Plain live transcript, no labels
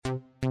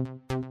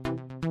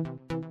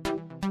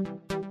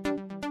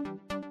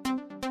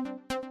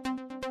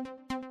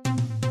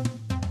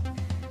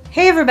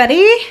Hey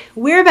everybody,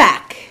 we're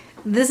back.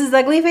 This is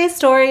Ugly Face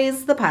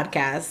Stories, the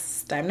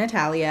podcast. I'm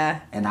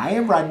Natalia. And I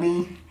am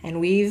Rodney.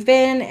 And we've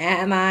been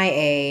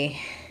MIA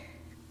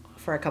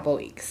for a couple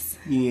weeks.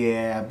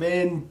 Yeah,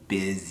 been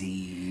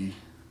busy.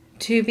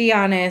 To be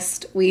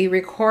honest, we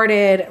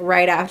recorded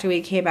right after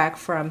we came back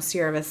from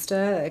Sierra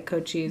Vista at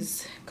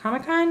Cochise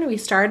Comic-Con. We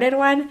started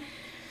one.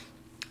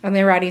 And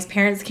then Rodney's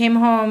parents came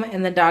home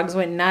and the dogs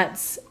went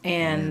nuts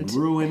and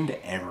ruined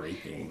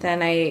everything.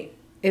 Then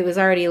it was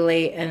already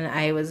late and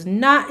I was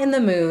not in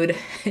the mood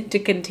to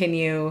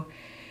continue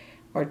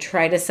or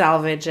try to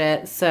salvage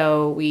it.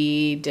 So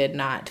we did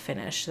not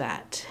finish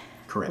that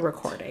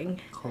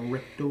recording.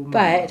 Correcto.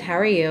 But how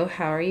are you?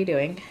 How are you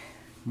doing?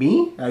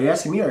 Me? Are you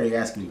asking me or are you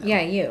asking me now?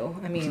 Yeah, you.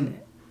 I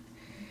mean...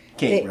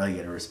 Can't really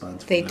get a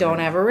response. They don't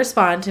ever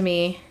respond to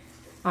me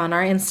on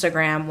our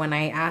Instagram when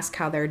I ask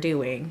how they're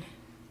doing.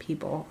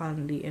 People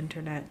on the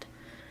internet.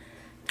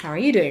 How are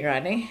you doing,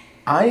 Rodney?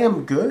 I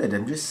am good.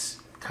 I'm just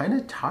kind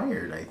of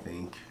tired, I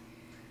think.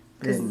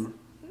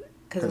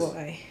 Because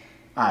why?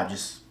 I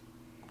just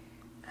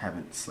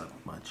haven't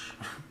slept much.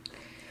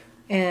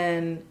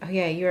 And, oh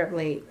yeah, you were up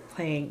late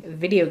playing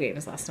video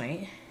games last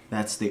night.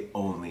 That's the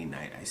only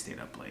night I stayed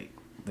up late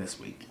this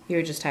week. You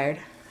were just tired?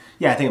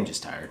 Yeah, I think I'm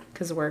just tired.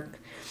 Because of work.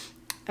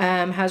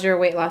 How's your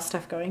weight loss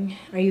stuff going?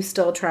 Are you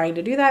still trying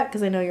to do that?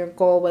 Because I know your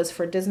goal was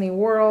for Disney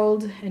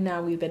World, and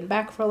now we've been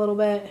back for a little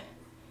bit.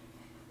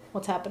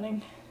 What's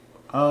happening?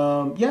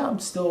 Yeah, I'm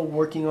still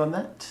working on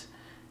that.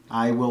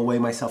 I will weigh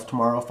myself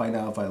tomorrow, find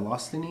out if I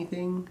lost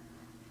anything.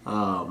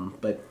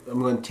 But I'm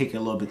going to take it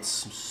a little bit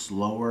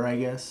slower, I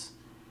guess,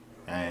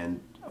 and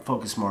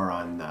focus more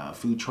on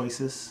food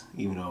choices,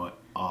 even though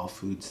all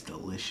food's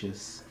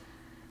delicious.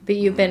 But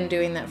you've been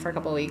doing that for a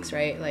couple of weeks,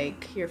 right?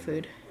 Like your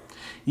food.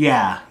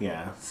 Yeah.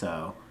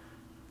 So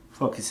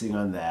focusing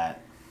on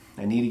that.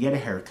 I need to get a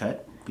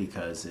haircut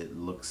because it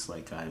looks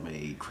like I'm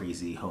a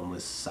crazy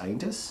homeless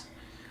scientist.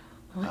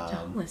 What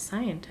homeless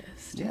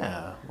scientist?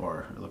 Yeah,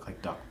 or I look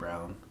like Doc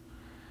Brown,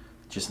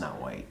 just not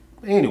white.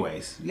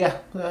 Anyways, yeah,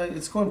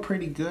 it's going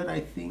pretty good,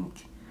 I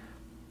think.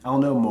 I'll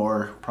know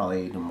more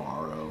probably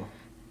tomorrow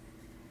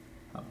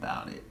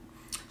about it.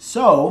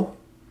 So,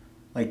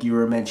 like you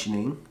were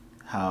mentioning,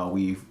 how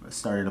we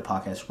started a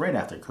podcast right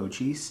after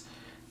Cochise.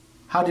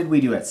 How did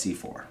we do at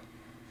C4?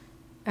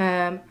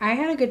 I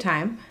had a good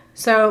time.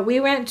 So we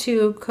went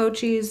to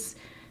Cochise,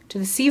 to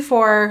the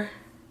C4...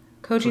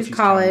 Cochise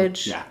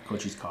College. Yeah,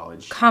 Cochise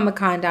College.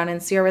 Comic-Con down in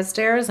Sierra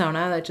Vista,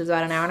 Arizona, which is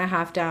about an hour and a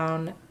half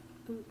down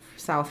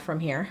south from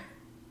here.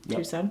 Yep.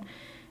 Tucson.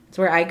 It's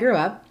where I grew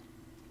up,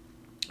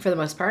 for the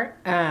most part.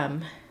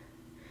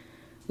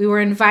 We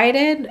were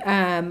invited,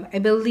 I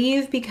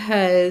believe,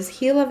 because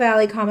Gila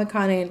Valley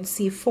Comic-Con and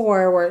C4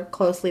 were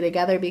closely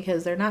together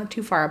because they're not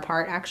too far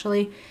apart,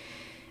 actually.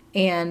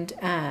 And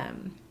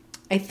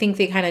I think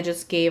they kind of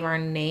just gave our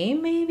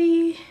name,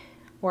 maybe?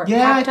 Or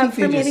popped up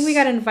for me. I think we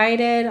got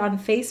invited on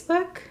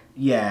Facebook.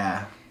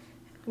 Yeah.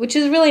 Which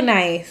is really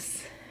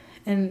nice.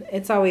 And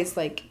it's always,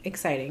 like,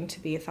 exciting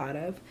to be thought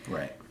of.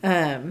 Right.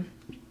 We're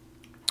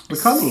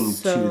coming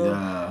to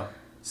the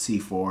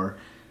C4.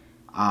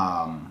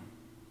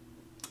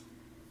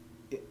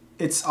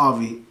 It's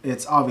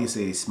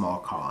obviously a small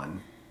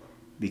con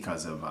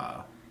because of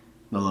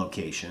the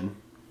location.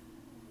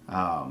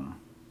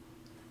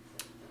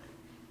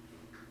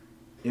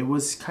 It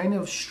was kind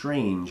of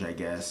strange, I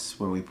guess,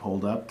 when we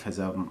pulled up because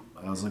I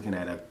was looking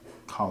at a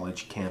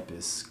college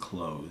campus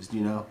closed,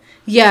 you know?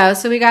 Yeah,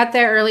 so we got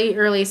there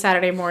early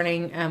Saturday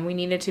morning. We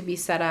needed to be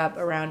set up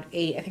around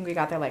 8. I think we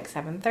got there like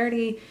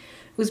 7:30. It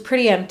was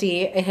pretty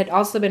empty. It had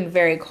also been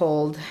very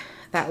cold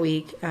that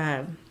week,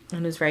 and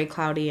it was very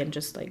cloudy and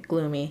just like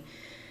gloomy.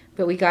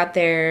 But we got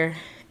there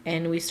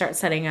and we start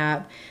setting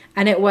up.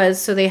 And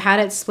so they had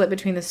it split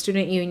between the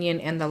student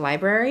union and the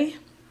library.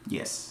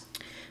 Yes.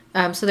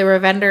 So there were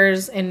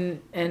vendors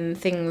and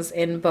things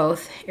in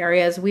both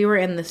areas. We were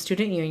in the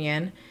student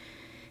union.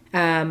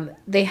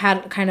 They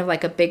had kind of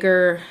like a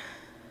bigger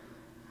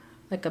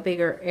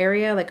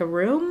area, like a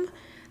room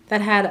that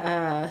had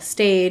a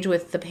stage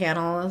with the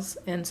panels.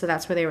 And so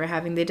that's where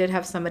they did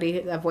have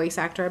somebody, a voice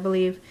actor, I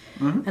believe,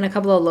 and a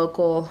couple of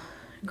local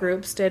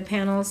groups did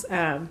panels.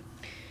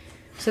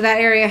 So that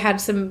area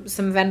had some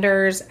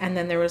vendors, and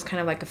then there was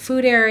kind of like a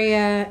food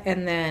area,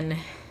 and then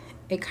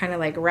it kind of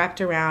like wrapped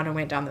around and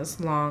went down this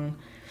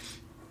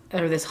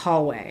this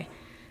hallway.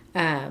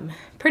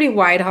 Pretty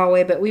wide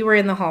hallway, but we were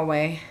in the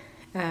hallway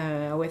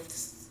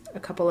with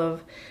there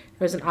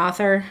was an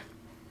author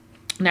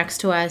next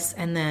to us,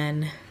 and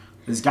then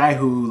this guy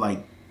who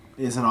like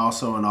isn't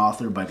also an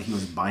author, but he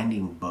was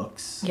binding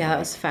books. Yeah, that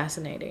was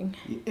fascinating.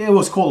 It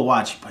was cool to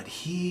watch, but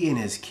he and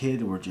his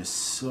kid were just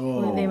so...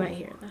 Well, they might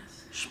hear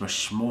this.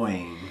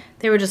 Schmoing.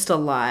 They were just a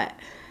lot.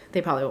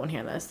 They probably won't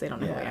hear this. They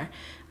don't know who we are.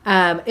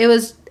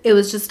 It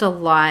was just a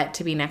lot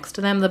to be next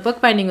to them. The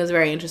bookbinding was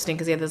very interesting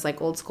because he had this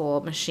like old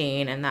school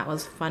machine, and that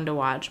was fun to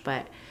watch.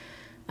 But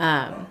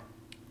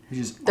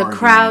the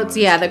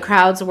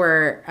crowds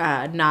were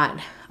not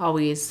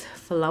always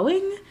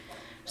flowing,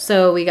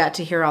 so we got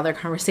to hear all their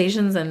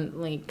conversations, and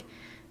like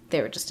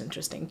they were just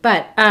interesting.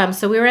 But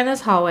so we were in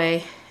this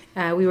hallway.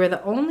 We were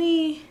the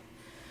only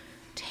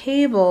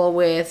table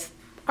with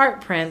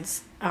art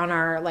prints on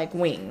our like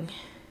wing.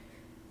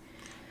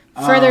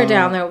 Further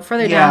down the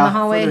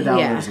hallway. Further down,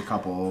 there's a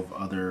couple of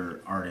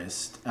other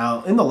artists.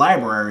 In the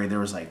library, there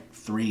was like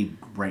 3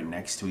 right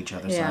next to each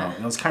other, so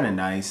it was kind of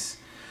nice,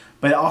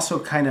 but also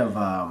kind of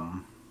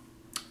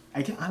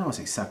I don't want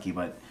to say sucky,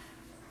 but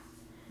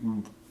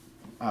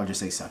I would just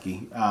say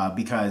sucky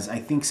because I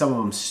think some of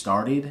them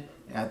started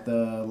at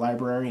the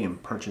library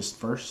and purchased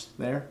first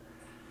there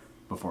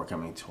before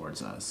coming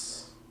towards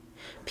us.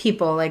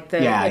 People like the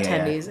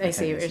attendees. I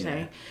see what you're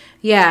saying.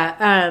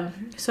 Yeah.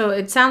 So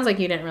it sounds like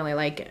you didn't really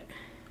like it.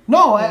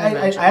 No,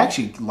 I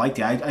actually liked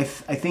it. I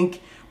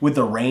think with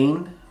the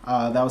rain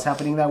that was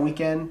happening that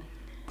weekend,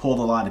 pulled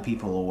a lot of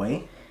people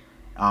away.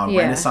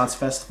 Renaissance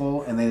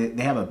Festival, and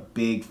they have a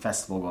big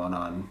festival going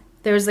on.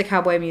 There was the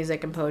Cowboy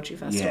Music and Poetry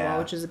Festival,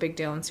 which is a big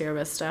deal in Sierra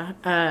Vista.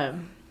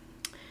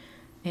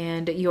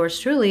 And yours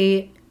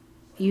truly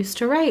used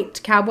to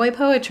write cowboy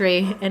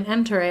poetry and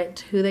enter it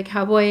to the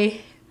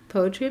Cowboy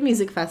Poetry and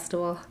Music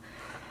Festival.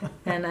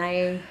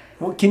 And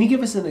Well, can you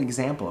give us an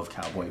example of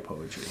cowboy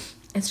poetry?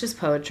 It's just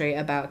poetry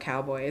about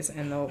cowboys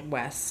in the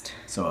West.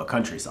 So a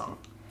country song.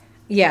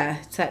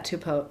 Yeah, set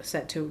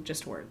to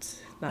just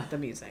words, not the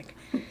music.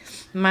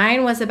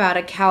 Mine was about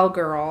a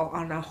cowgirl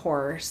on a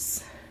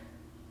horse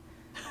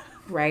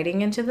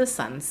riding into the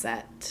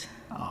sunset.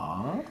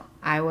 Aww.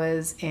 I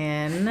was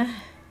in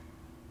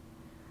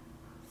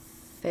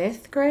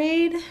 5th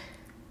grade.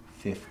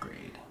 5th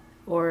grade.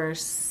 Or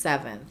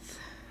 7th.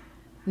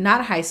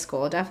 Not high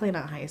school. Definitely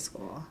not high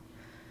school.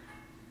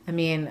 I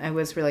mean, I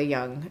was really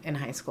young in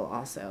high school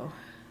also.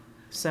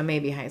 So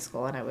maybe high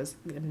school, and I was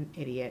an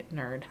idiot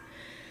nerd.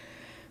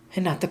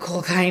 And not the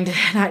cool kind.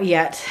 Not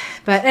yet.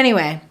 But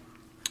anyway.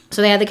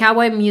 So they had the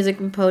Cowboy Music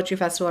and Poetry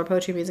Festival, or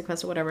Poetry Music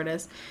Festival, whatever it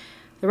is.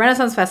 The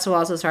Renaissance Festival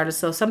also started,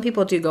 so some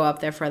people do go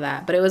up there for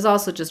that. But it was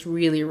also just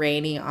really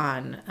rainy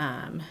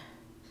on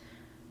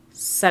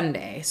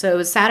Sunday. So it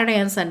was Saturday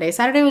and Sunday.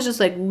 Saturday was just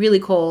like really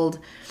cold.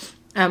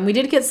 We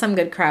did get some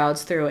good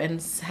crowds through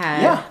and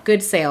had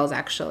good sales,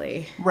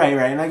 actually. Right.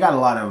 And I got a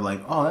lot of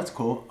like, oh, that's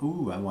cool.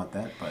 Ooh, I want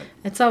that. But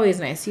it's always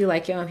nice. You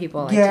like it when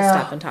people like to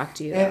stop and talk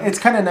to you, though. It's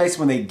kind of nice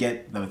when they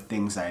get the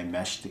things I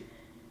mashed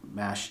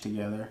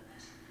together.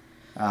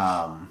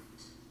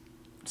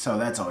 So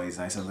that's always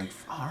nice. I was like,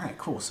 all right,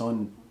 cool.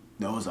 Someone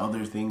knows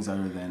other things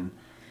other than...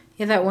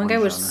 Yeah, that one guy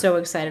was so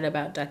excited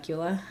about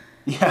Duckula.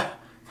 Yeah,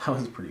 that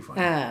was pretty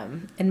funny.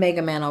 And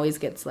Mega Man always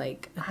gets,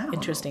 like,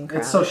 interesting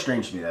crowd. It's so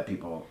strange to me that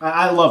people...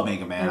 I love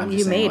Mega Man. I'm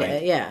just saying, made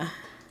it, yeah.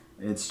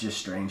 It's just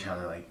strange how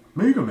they're like,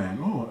 Mega Man,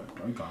 oh,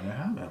 I gotta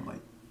have it. I'm like,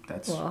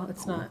 that's Well,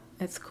 it's cool. not...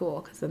 It's cool,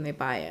 because then they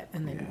buy it,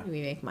 and then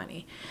we make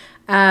money.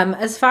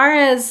 As far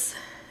as...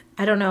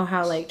 I don't know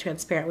how, like,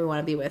 transparent we want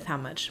to be with how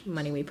much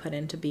money we put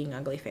into being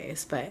Ugly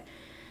Face, but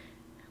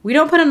we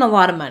don't put in a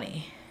lot of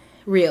money,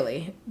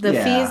 really. The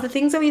fees, the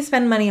things that we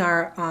spend money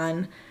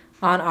on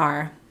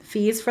are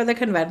fees for the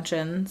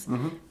conventions,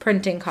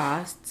 printing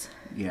costs.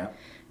 Yeah.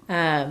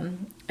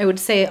 I would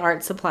say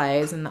art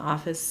supplies in the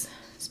office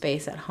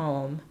space at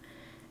home.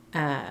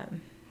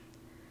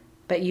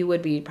 But you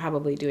would be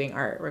probably doing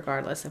art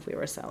regardless if we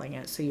were selling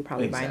it, so you're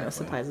probably buying those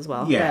supplies as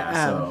well.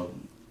 Yeah, so...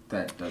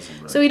 That doesn't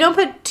really so we don't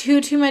put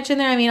too much in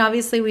there. I mean,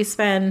 obviously we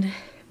spend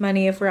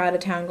money if we're out of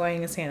town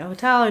going to stay in a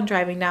hotel and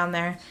driving down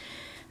there.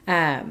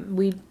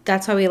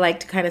 That's why we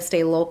like to kind of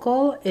stay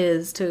local,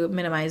 is to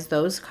minimize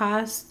those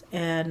costs.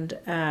 And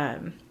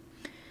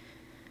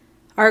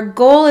our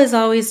goal is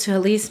always to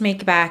at least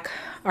make back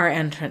our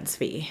entrance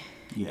fee.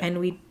 Yeah. And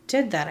we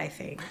did that, I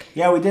think.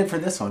 Yeah, we did for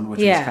this one, which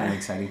was kind of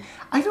exciting.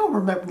 I don't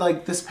remember,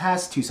 like, this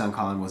past Tucson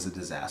Con was a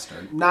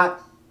disaster. Not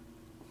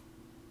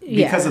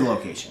because of the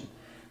location.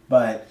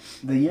 But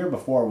the year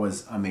before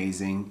was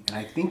amazing, and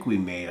I think we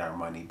made our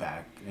money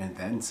back and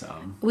then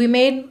some. We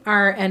made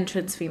our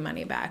entrance fee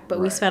money back, but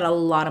we spent a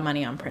lot of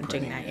money on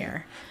printing that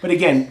year. But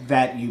again,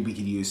 that we could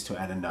use to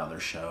add another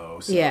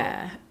show. So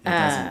it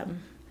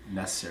doesn't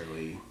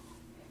necessarily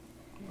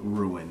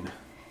ruin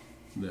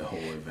the whole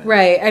event.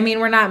 Right. I mean,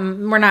 we're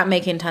not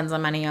making tons of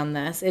money on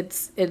this.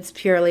 It's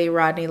purely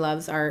Rodney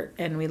loves art,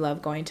 and we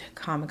love going to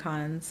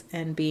Comic-Cons,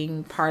 and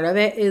being part of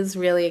it is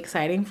really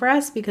exciting for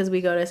us because we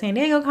go to San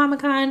Diego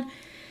Comic-Con,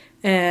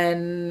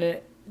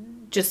 and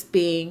just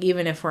being,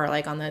 even if we're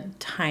like on the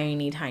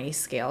tiny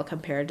scale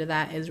compared to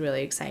that, is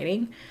really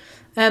exciting.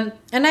 And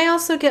I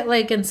also get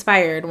like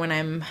inspired when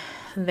I'm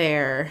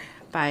there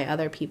by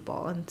other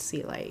people and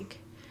see like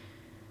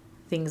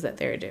things that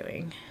they're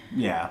doing.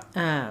 Yeah.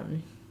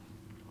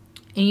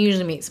 And you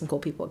usually meet some cool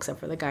people, except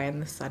for the guy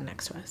in the sun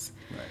next to us.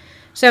 Right.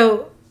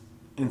 So...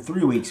 In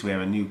 3 weeks, we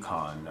have a new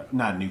con.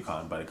 Not a new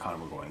con, but a con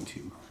we're going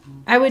to.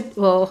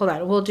 Hold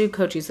on. We'll do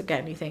Cochise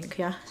again, you think,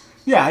 yeah?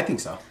 Yeah, I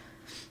think so.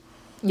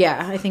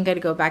 Yeah, I think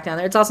I'd go back down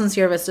there. It's also in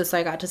Sierra Vista, so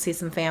I got to see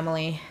some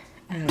family.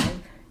 And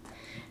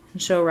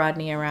show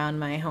Rodney around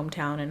my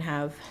hometown and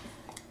have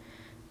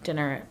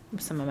dinner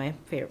at some of my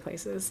favorite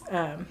places.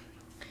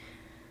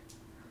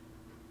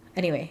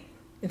 Anyway,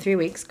 In 3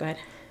 weeks. Go ahead.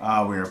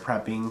 We're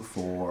prepping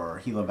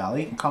for Gila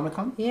Valley Comic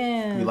Con.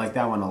 Yeah. We liked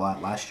that one a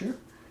lot last year.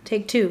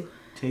 Take 2.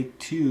 Take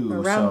 2.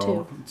 Or round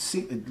 2.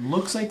 It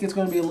looks like it's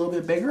going to be a little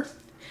bit bigger.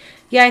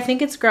 Yeah, I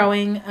think it's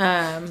growing.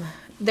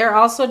 They're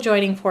also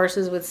joining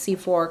forces with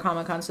C4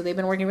 Comic Con, so they've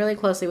been working really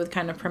closely with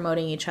kind of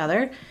promoting each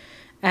other.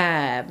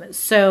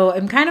 So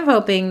I'm kind of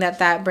hoping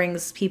that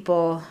brings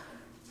people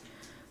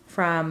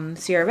from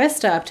Sierra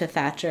Vista up to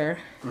Thatcher.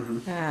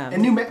 Mm-hmm.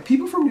 And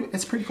people from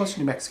it's pretty close to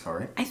New Mexico,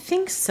 right? I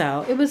think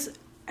so.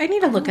 I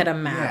need to look at a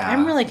map. Yeah.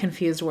 I'm really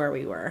confused where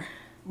we were.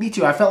 Me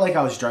too. I felt like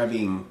I was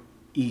driving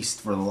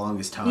east for the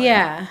longest time.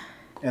 Yeah.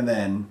 And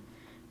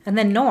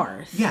then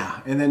north.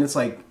 Yeah, and then it's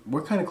like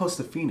we're kind of close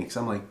to Phoenix.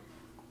 I'm like,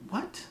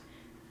 what?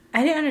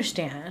 I didn't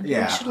understand.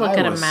 Yeah, we should look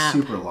at a map.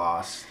 Super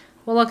lost.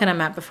 We'll look at a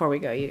map before we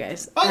go, you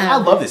guys. I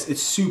love this.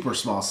 It's super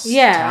small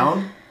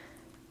town,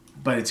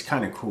 but it's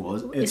kind of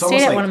cool. It's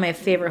stayed at one of my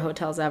favorite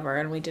hotels ever,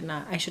 and we did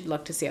not. I should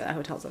look to see if that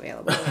hotel's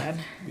available again.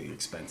 Be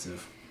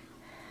expensive.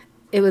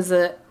 It was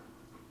a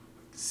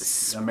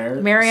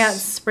Marriott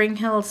Spring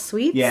Hill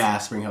Suites. Yeah,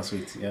 Spring Hill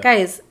Suites. Yeah.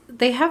 Guys,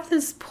 they have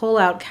this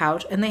pull-out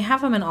couch, and they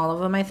have them in all of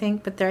them, I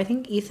think. But I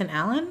think Ethan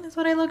Allen is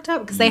what I looked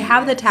up because they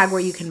have the tag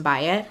where you can buy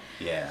it.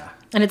 Yeah.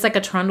 And it's like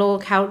a trundle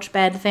couch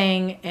bed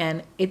thing,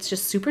 and it's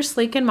just super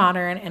sleek and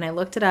modern. And I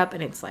looked it up,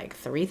 and it's like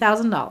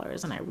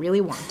 $3,000, and I really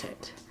want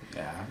it.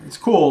 Yeah, it's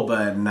cool,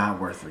 but not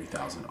worth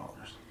 $3,000.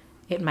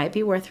 It might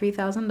be worth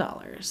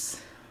 $3,000.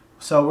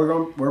 So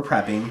we're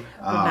prepping.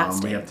 We're not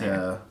staying we have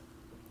there.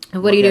 to.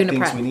 What are you doing to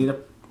prep?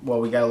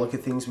 We got to look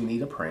at things we need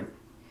to print.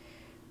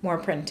 More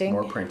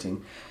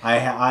printing.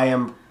 I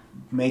am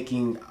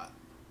making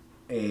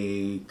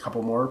a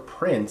couple more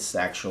prints,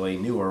 actually,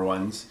 newer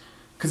ones,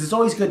 because it's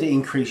always good to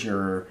increase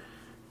your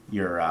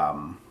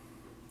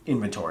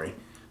inventory.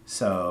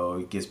 So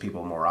it gives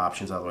people more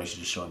options. Otherwise,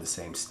 you're just showing the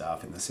same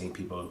stuff and the same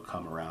people who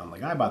come around.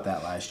 Like, I bought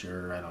that last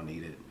year. I don't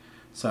need it.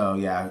 So,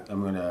 yeah,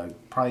 I'm going to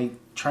probably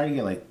try to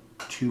get, like,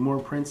 2 more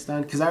prints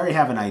done. Because I already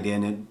have an idea.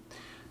 And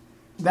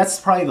that's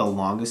probably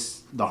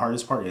the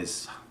hardest part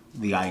is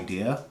the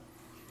idea.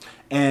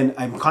 And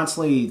I'm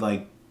constantly,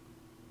 like,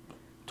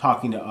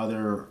 talking to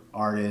other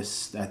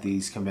artists at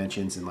these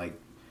conventions and, like,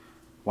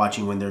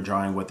 watching when they're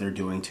drawing, what they're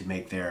doing to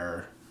make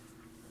their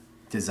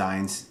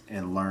designs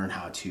and learn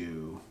how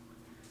to...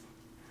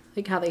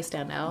 Like how they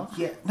stand out?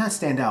 Yeah, not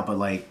stand out, but,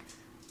 like,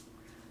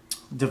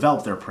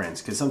 develop their prints.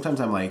 Because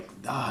sometimes I'm like,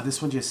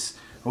 this one just...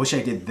 I wish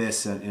I did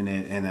this in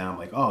it. And then I'm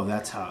like,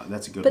 that's a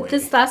good way. But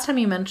this last time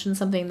you mentioned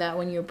something that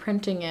when you were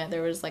printing it,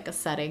 there was, like, a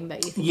setting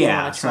that you think you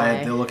want to try. I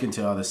had to look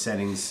into all the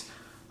settings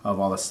of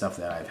all the stuff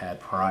that I've had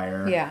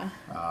prior. Yeah.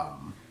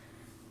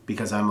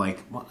 Because I'm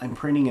like, well, I'm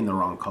printing in the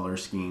wrong color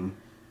scheme.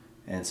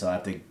 And so I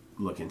have to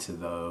look into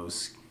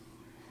those.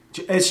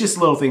 It's just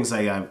little things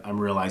like I'm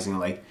realizing,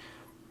 like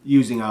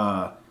using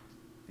a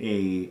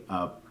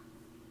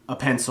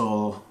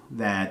pencil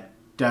that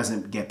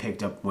doesn't get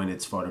picked up when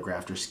it's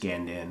photographed or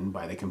scanned in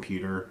by the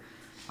computer.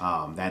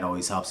 That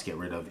always helps get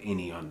rid of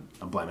any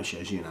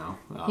blemishes, you know.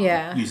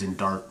 Yeah. Using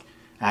dark,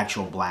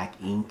 actual black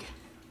ink,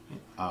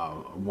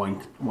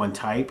 one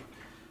type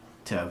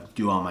to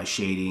do all my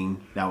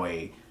shading. That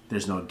way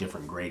there's no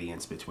different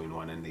gradients between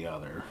one and the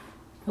other.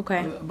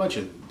 Okay. A bunch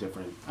of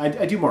different...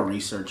 I do more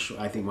research,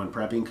 I think, when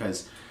prepping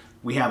because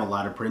we have a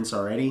lot of prints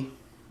already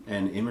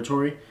and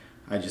inventory.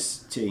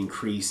 To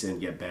increase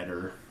and get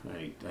better,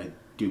 I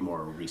do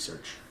more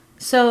research.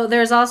 So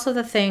there's also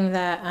the thing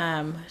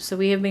that... so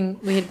we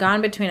had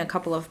gone between a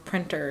couple of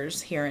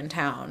printers here in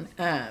town.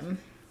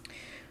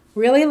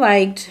 Really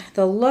liked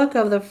the look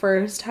of the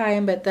first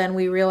time, but then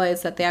we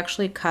realized that they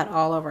actually cut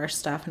all of our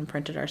stuff and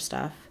printed our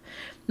stuff.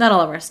 Not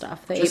all of our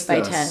stuff. The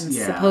 8x10s,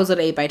 supposed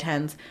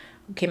 8x10s.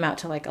 Came out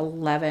to like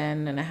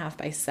 11.5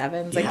 by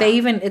 7s. Like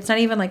it's not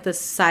even like the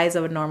size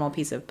of a normal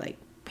piece of like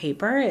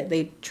paper.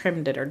 They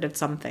trimmed it or did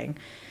something.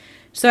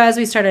 So as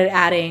we started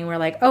adding, we're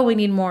like, oh, we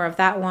need more of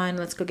that one.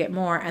 Let's go get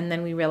more. And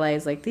then we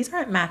realized like these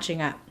aren't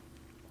matching up.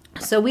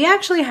 So we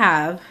actually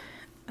have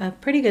a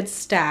pretty good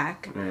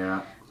stack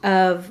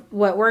of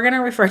what we're going to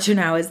refer to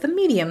now as the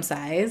medium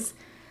size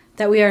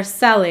that we are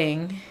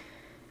selling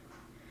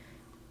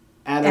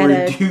at a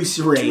reduced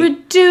rate.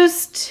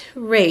 Reduced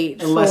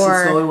rate. Unless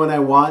it's the only one I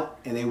want,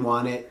 and they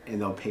want it,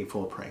 and they'll pay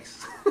full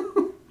price.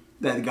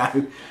 That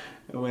guy,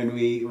 when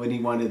he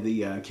wanted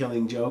the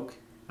Killing Joke,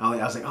 I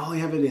was like, oh, I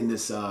have it in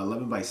this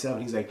 11 by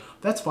 7. He's like,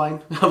 that's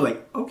fine. I'm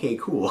like, okay,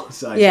 cool.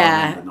 So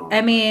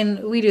I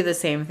mean, we do the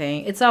same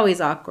thing. It's always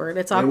awkward.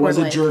 It's awkward. It was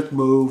a jerk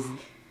move,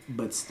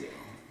 but still.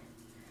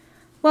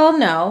 Well,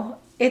 no.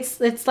 It's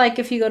like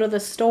if you go to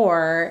the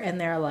store and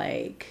they're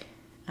like,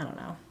 I don't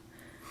know.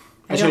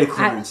 I should have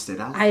clearanced it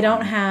out. I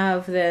don't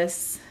have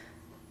this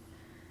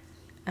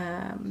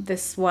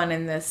this one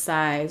in this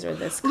size or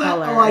this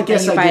color. Well, I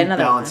guess I did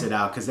balance it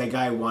out because that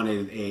guy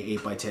wanted a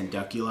 8x10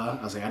 Duckula.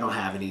 I was like, I don't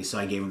have any, so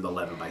I gave him the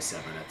 11 by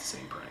 7 at the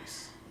same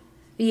price.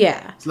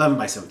 Yeah. It's 11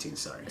 by 17,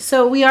 sorry.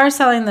 So we are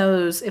selling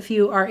those if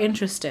you are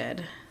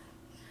interested.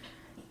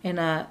 in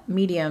a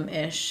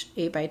medium-ish,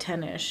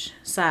 8x10-ish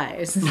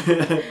size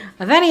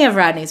of any of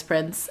Rodney's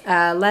prints,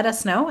 let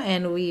us know,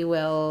 and we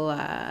will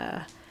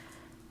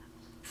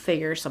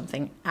figure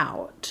something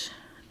out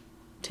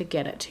to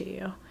get it to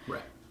you.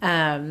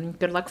 Right.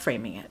 Good luck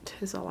framing it,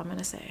 is all I'm going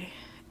to say.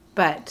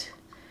 But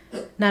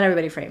not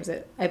everybody frames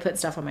it. I put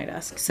stuff on my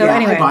desk. So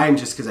anyway. I buy them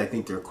just because I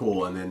think they're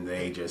cool, and then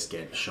they just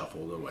get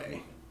shuffled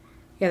away.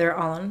 Yeah, they're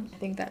all on, I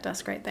think, that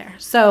desk right there.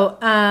 So,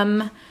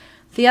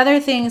 the other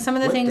thing, some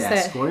of the things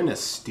desk? that... We're in a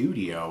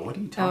studio. What are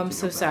you talking about? I'm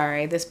so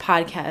sorry. This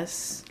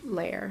podcast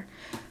layer.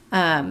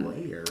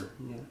 Layer?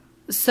 Yeah.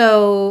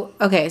 So,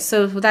 okay,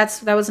 so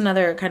that was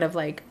another kind of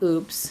like,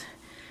 oops.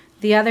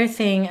 The other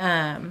thing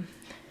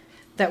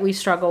that we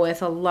struggle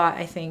with a lot,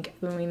 I think,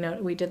 when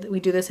we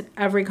do this at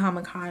every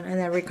Comic-Con, and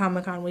every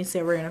Comic-Con we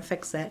say we're going to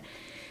fix it,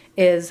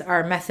 is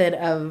our method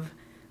of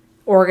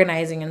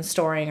organizing and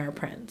storing our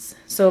prints.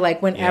 So,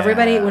 like, when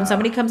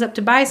somebody comes up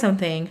to buy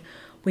something,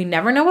 we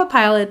never know what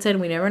pile it's in.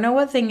 We never know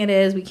what thing it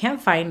is. We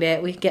can't find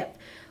it. We get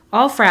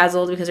all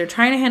frazzled because they're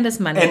trying to hand us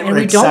money. And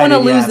we don't want to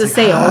lose the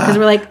sale because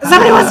we're like,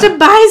 somebody wants to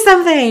buy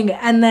something.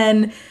 And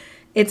then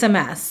it's a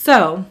mess.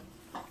 So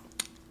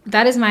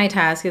that is my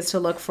task, is to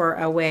look for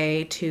a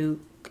way to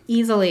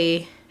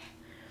easily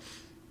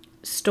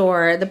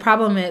store. The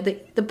problem is,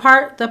 the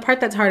part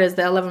that's hard is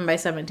the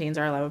 11x17s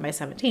are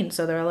 11x17.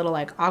 So they're a little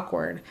like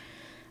awkward.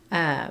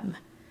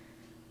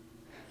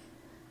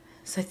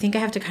 So I think I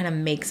have to kind of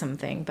make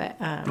something, but...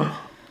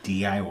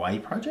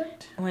 DIY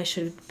project? Oh, I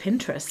should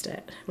Pinterest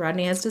it.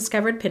 Rodney has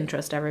discovered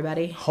Pinterest,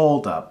 everybody.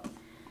 Hold up.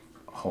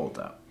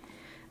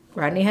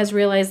 Rodney has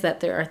realized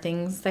that there are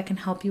things that can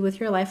help you with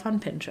your life on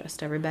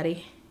Pinterest,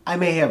 everybody. I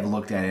may have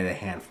looked at it a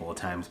handful of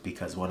times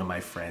because one of my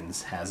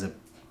friends has a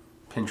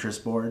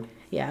Pinterest board.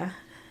 Yeah.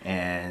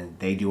 And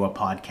they do a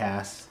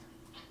podcast.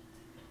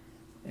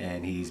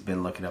 And he's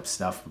been looking up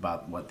stuff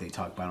about what they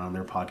talk about on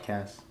their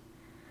podcast.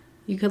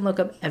 You can look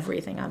up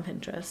everything on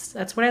Pinterest.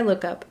 That's what I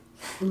look up.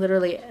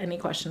 Literally any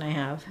question I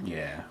have.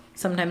 Yeah.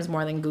 Sometimes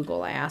more than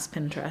Google, I ask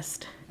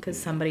Pinterest because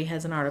somebody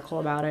has an article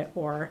about it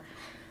or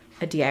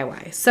a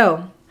DIY.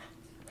 So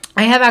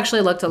I have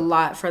actually looked a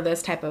lot for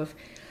this type of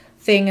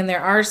thing, and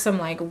there are some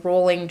like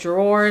rolling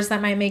drawers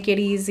that might make it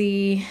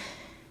easy.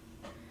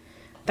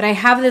 But I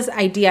have this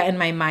idea in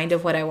my mind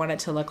of what I want it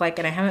to look like,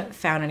 and I haven't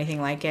found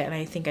anything like it, and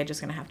I think I'm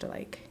just going to have to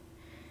like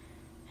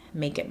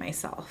make it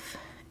myself.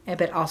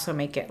 But also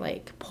make it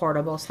like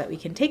portable so that we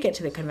can take it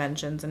to the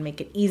conventions and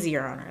make it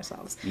easier on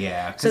ourselves.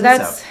 Yeah, because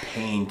it's a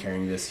pain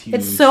carrying this huge.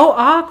 It's so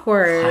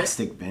awkward.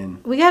 Plastic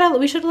bin.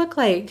 We should look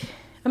like.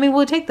 I mean,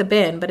 we'll take the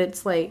bin, but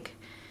it's like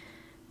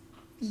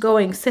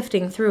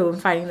sifting through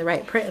and finding the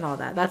right print and all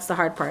that. That's the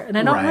hard part, and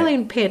I don't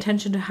really pay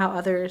attention to how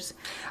others.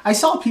 I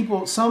saw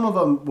people. Some of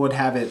them would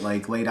have it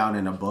like laid out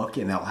in a book,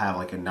 and they'll have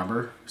like a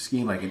number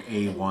scheme, like an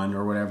A1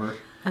 or whatever.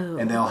 Oh.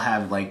 And they'll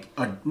have like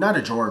not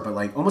a drawer, but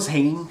like almost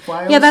hanging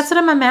files. Yeah, that's what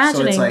I'm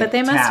imagining. So it's like but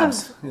they tabs,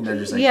 must have. And they're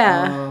just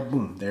like,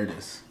 boom, there it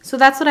is. So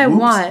that's what I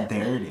want.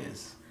 There it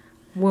is.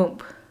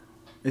 Whoop.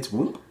 It's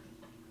Whoop?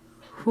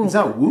 Is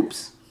that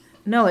Whoops?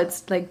 No,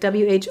 it's like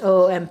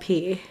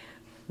WHOOMP.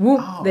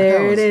 Whoop,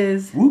 there it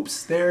is.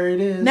 Whoops, there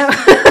it is. No,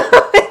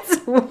 it's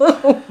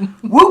Whoop.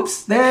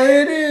 Whoops,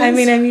 there it is. I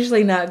mean, I'm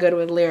usually not good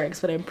with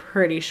lyrics, but I'm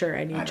pretty sure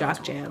I knew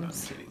Jock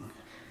Jams. I'm kidding.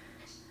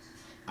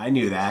 I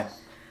knew that.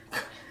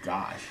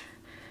 Gosh.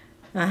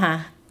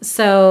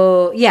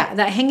 So yeah,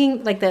 the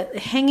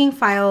hanging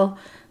file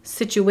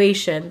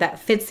situation that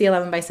fits the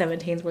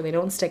 11x17s where they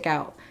don't stick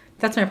out.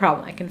 That's my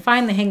problem. I can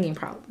find the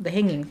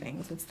hanging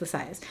things. It's the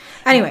size.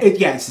 Anyway.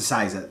 It's the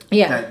size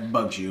that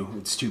bugs you.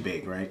 It's too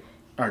big, right?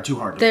 Or too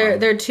hard to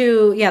find. They're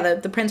too. Yeah,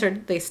 the prints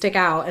they stick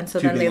out, and so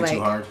too then big they and too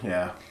hard.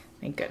 Yeah.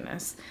 Thank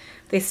goodness.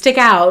 They stick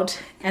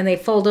out and they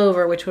fold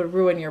over, which would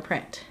ruin your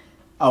print.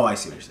 Oh, I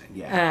see what you're saying.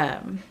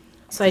 Yeah.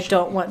 So I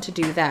don't want to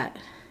do that.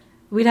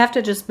 We'd have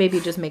to just make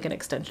an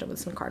extension with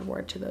some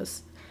cardboard to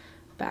those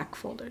back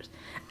folders.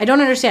 I don't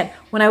understand.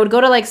 When I would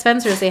go to like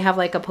Spencer's, they have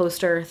like a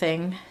poster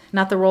thing,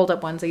 not the rolled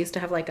up ones. They used to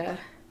have like a.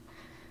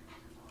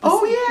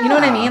 Oh yeah. You know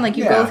what I mean? Like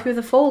you go through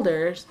the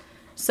folders.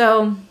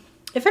 So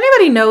if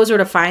anybody knows where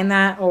to find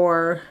that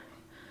or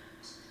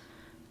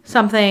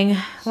something,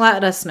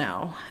 let us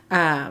know.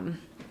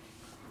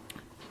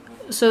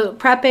 So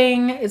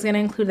prepping is going to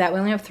include that. We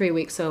only have 3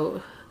 weeks,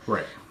 so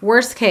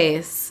worst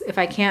case, if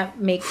I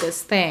can't make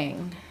this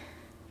thing.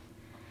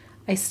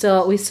 We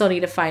still need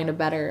to find a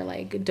better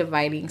like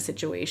dividing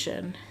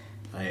situation.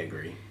 I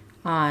agree.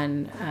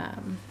 On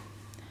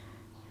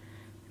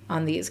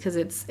these because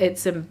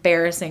it's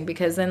embarrassing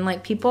because then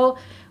like people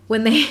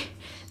when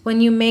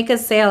you make a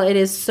sale it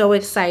is so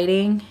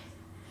exciting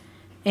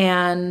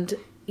and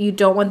you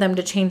don't want them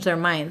to change their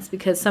minds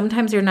because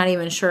sometimes you're not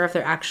even sure if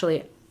they're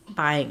actually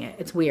buying it.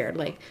 It's weird.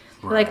 Like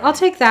they're like I'll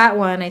take that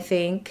one I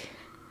think.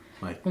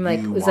 I'm like,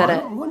 is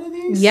that one of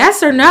these?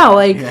 Yes or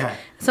no?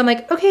 So I'm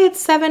like, okay,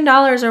 it's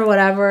 $7 or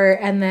whatever.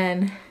 And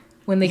then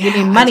when they give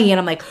me money and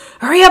I'm like,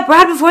 hurry up,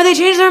 Brad, before they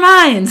change their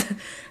minds.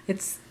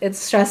 It's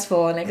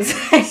stressful and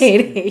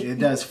exciting. It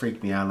does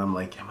freak me out. I'm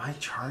like, am I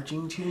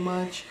charging too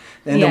much?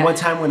 And Yeah. the one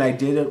time when I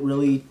did it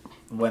really,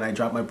 when I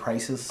dropped my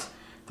prices,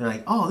 they're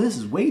like, oh, this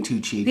is way too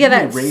cheap. Yeah, You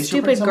that need to raise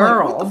your stupid price. I'm like,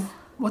 girl.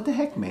 what the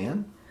heck,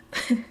 man?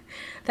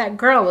 That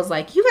girl was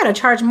like, you gotta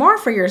charge more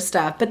for your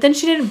stuff. But then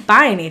she didn't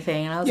buy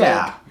anything. And I was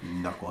Yeah.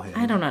 like, Knucklehead.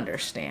 I don't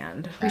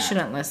understand. We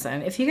shouldn't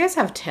listen. If you guys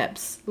have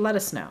tips, let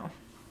us know.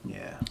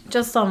 Yeah.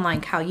 Just on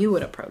like how you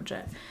would approach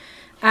it.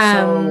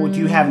 So, do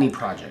you have any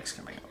projects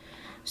coming up?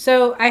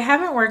 So I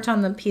haven't worked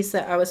on the piece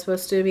that I was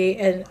supposed to be,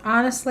 and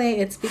honestly,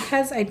 it's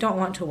because I don't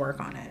want to work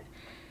on it.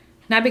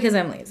 Not because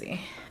I'm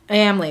lazy. I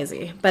am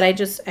lazy, but I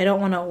don't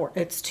want to work.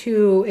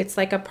 It's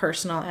like a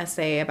personal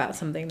essay about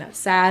something that's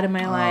sad in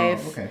my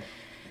life. Okay.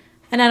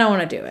 And I don't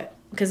want to do it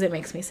because it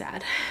makes me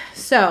sad.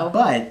 So,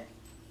 But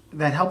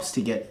that helps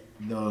to get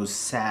those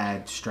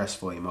sad,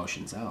 stressful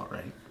emotions out,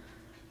 right?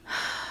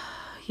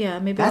 yeah,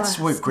 maybe That's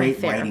I'll where ask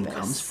great my writing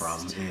therapist.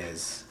 comes from,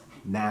 is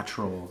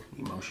natural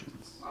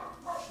emotions.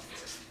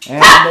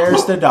 And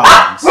there's the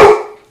dogs.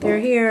 They're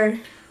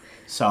here.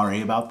 Sorry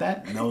about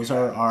that. Those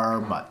are our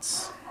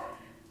butts.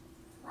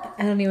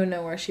 I don't even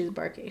know where she's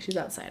barking. She's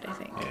outside, I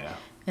think. Yeah.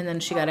 And then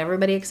she got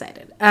everybody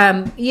excited.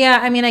 Yeah,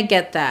 I mean, I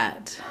get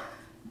that.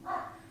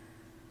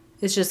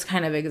 It's just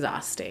kind of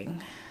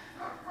exhausting.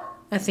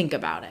 I think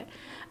about it.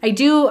 I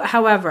do,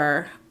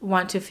 however,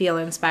 want to feel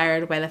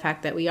inspired by the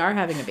fact that we are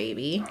having a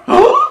baby.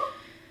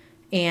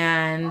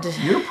 And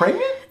You're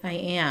pregnant? I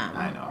am.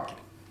 I know. I'm kidding.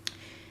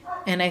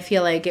 And I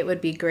feel like it would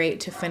be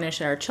great to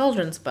finish our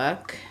children's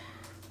book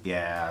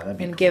Yeah, that'd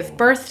be and cool. give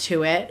birth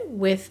to it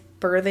with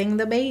birthing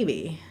the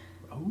baby.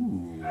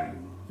 Ooh,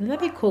 Wouldn't that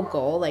be a cool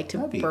goal? Like to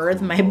That'd be a birth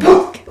cool my goal.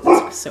 book.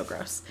 That's so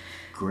gross.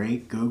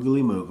 great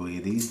googly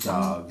moogly. These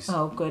dogs.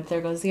 Oh, good.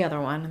 There goes the other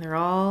one. They're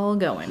all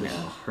going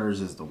now. Hers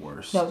is the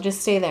worst. No,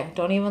 just stay there.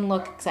 Don't even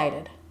look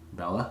excited.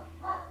 Bella?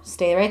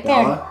 Stay right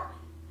there. Bella?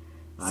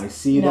 I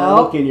see that No,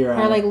 look in your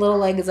eye. her like little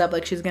leg is up,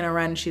 like she's gonna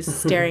run. She's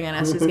staring at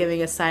us. She's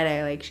giving us side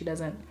eye, like she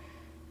doesn't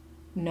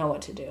know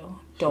what to do.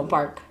 Don't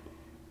bark.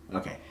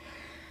 Okay.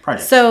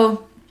 Project.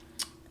 So,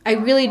 I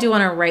really do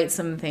want to write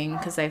something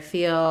because I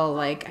feel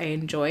like I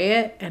enjoy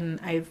it, and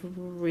I've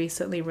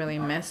recently really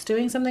missed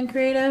doing something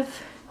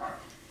creative.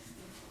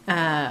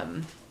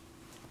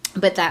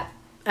 But that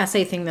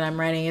essay thing that I'm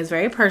writing is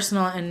very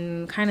personal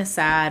and kind of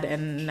sad,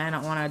 and I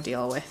don't want to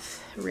deal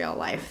with real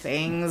life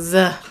things.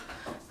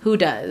 Who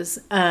does?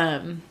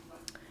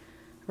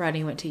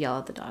 Rodney went to yell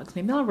at the dogs.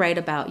 Maybe I'll write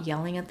about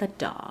yelling at the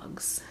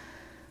dogs.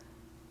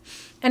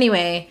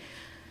 Anyway,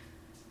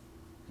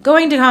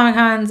 going to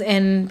Comic-Cons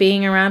and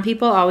being around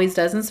people always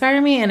does inspire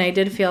me, and I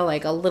did feel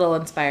like a little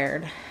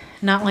inspired.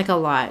 Not like a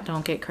lot,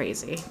 don't get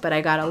crazy, but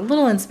I got a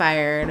little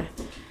inspired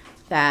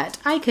that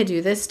I could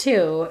do this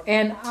too.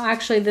 And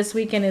actually this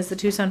weekend is the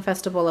Tucson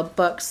Festival of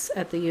Books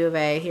at the U of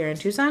A here in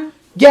Tucson.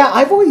 Yeah,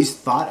 I've always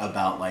thought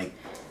about, like,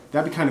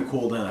 that'd be kind of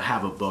cool to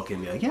have a book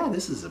and be like, yeah,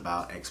 this is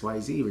about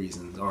XYZ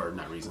reasons, or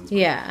not reasons, but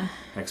Yeah.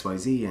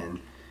 XYZ,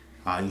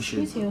 and you should,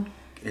 Me too.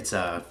 it's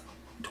a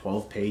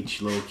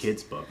 12-page little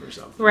kid's book or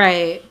something.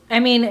 Right. I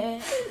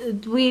mean,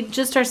 we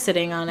just are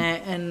sitting on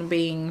it and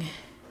being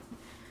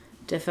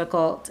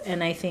difficult,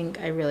 and I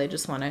think I really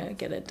just want to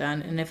get it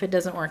done. And if it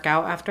doesn't work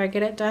out after I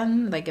get it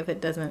done, like if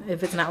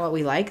it's not what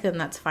we like, then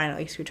that's fine. At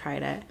least we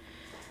tried it.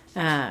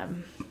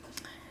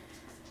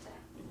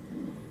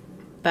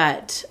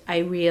 But I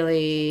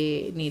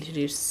really need to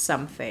do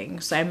something.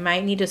 So I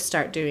might need to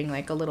start doing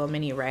like a little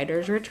mini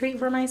writer's retreat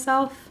for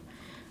myself.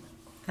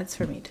 That's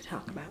for me to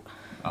talk about.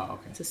 Oh,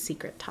 okay. It's a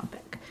secret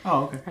topic.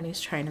 Oh, okay. Ronnie's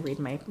trying to read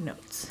my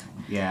notes.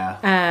 Yeah.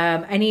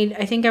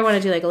 I think I want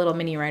to do like a little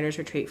mini writer's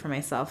retreat for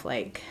myself.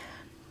 Like,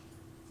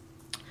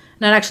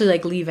 not actually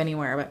like leave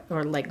anywhere, but,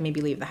 or like maybe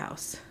leave the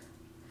house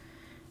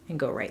and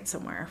go write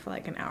somewhere for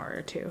like an hour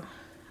or two,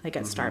 like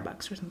at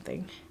Starbucks or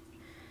something,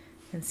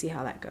 and see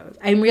how that goes.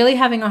 I'm really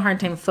having a hard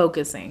time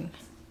focusing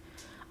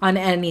on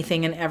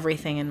anything and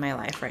everything in my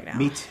life right now.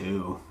 Me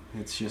too.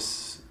 It's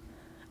just...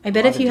 I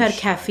bet a if lot you of had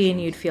caffeine,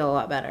 distractions. you'd feel a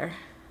lot better.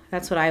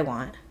 That's what I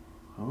want.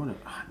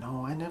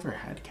 No, I never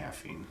had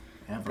caffeine.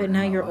 Ever But in now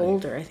my you're life.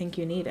 older. I think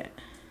you need it.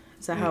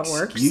 Is that how it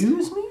works?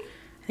 Excuse me?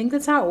 I think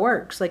that's how it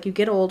works. Like, you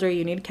get older,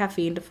 you need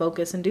caffeine to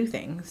focus and do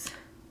things.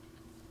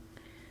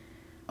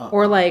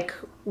 Or, like,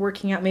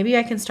 working out. Maybe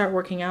I can start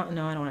working out.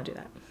 No, I don't want to do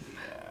that.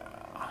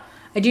 Yeah.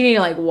 I do need to,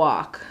 like,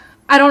 walk.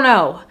 I don't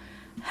know.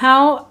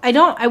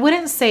 I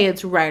wouldn't say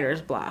it's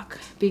writer's block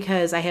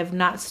because I have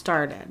not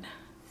started.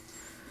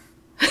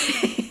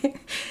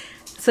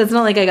 So it's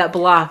not like I got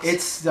blocked.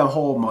 It's the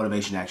whole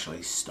motivation to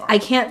actually start. I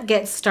can't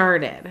get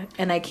started,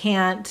 and I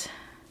can't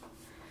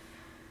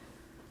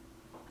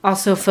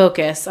also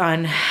focus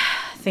on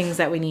things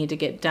that we need to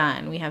get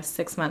done. We have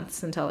 6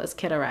 months until this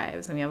kid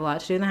arrives, and we have a lot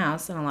to do in the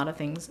house and a lot of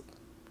things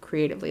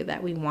creatively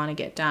that we want to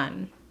get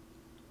done.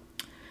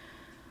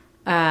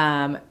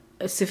 So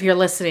if you're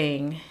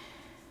listening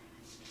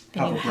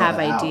and you have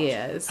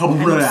ideas,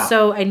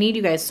 so I need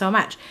you guys so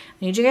much.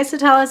 I need you guys to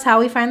tell us how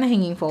we find the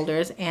hanging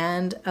folders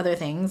and other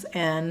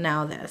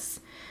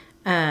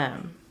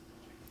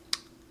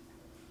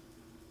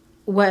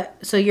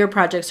So your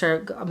projects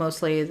are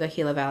mostly the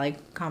Gila Valley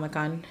Comic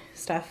Con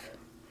stuff?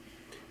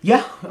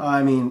 Yeah,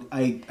 I mean,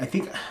 I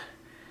think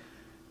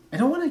I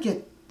don't want to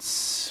get.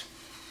 It's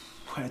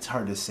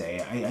hard to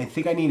say. I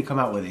think I need to come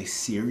out with a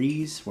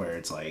series where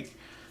it's like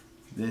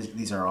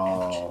these are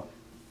all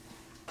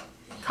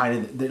kind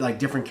of they're like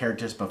different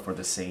characters, but for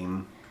the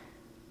same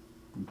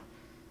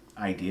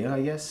idea,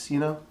 I guess, you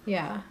know?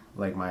 Yeah.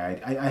 Like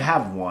I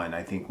have one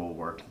I think will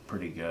work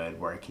pretty good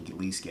where I can at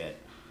least get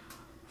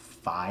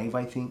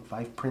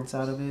 5 prints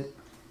out of it.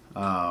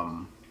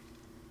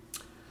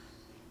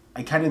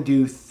 I kind of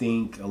do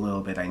think a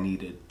little bit I need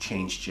to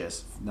change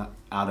just not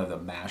out of the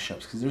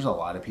mashups because there's a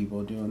lot of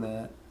people doing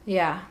that.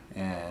 Yeah.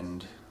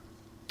 And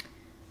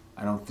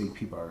I don't think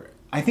people are.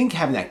 I think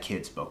having that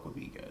kids book would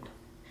be good.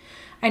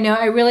 I know.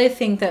 I really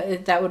think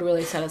that would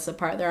really set us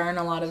apart. There aren't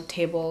a lot of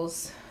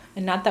tables,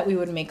 and not that we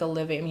would make a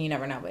living. I mean, you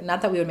never know, but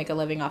not that we would make a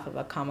living off of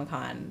a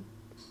Comic-Con.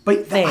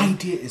 But thing. The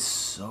idea is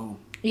so.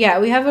 Yeah,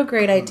 we have a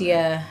great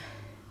idea,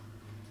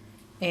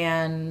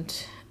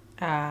 and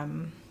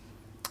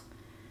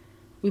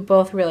we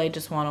both really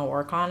just want to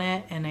work on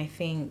it. And I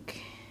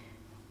think,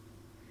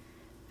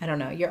 I don't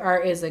know, your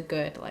art is a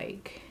good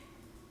like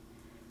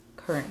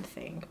current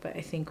thing, but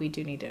I think we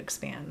do need to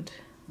expand.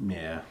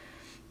 Yeah.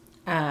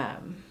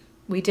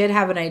 We did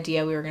have an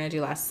idea we were going to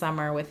do last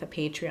summer with a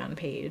Patreon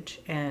page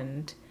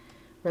and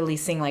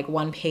releasing like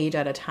one page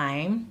at a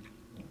time.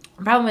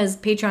 The problem is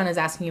Patreon is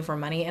asking you for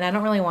money, and I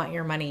don't really want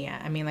your money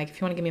yet. I mean, like, if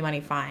you want to give me money,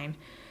 fine.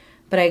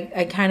 But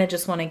I kind of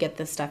just want to get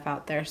this stuff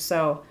out there.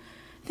 So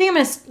I think I'm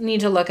going to need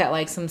to look at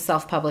like some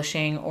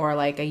self-publishing or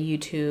like a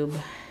YouTube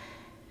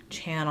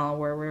channel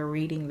where we're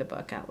reading the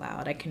book out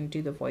loud. I can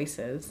do the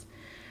voices,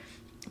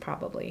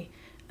 probably.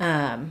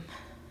 I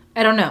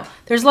don't know.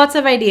 There's lots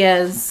of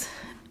ideas.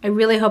 I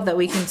really hope that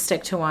we can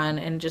stick to one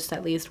and just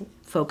at least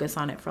focus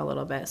on it for a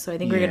little bit. So I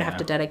think we're going to have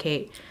to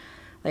dedicate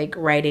like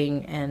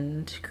writing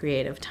and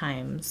creative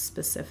times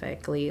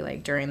specifically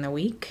like during the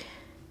week.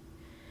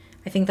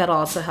 I think that'll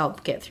also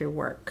help get through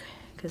work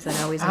because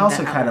I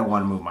also kind of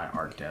want to move my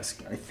art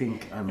desk. I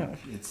think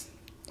it's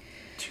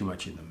too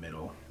much in the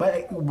middle.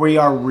 But we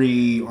are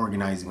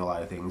reorganizing a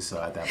lot of things, so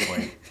at that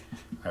point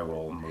I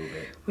will move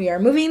it. We are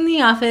moving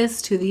the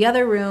office to the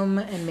other room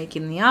and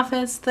making the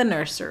office the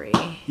nursery.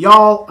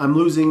 Y'all, I'm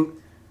losing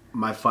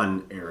my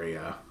fun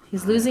area.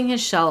 He's losing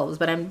his shelves,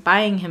 but I'm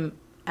buying him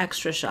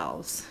extra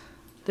shelves.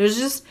 There's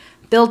just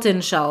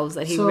built-in shelves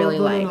that he really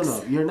likes.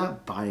 No. You're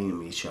not buying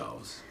me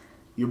shelves.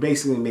 You're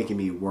basically making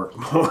me work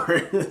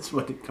more. That's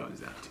what it comes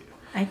down to.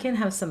 I can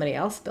have somebody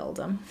else build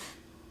them.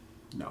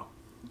 No.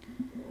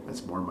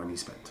 That's more money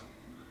spent.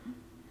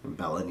 And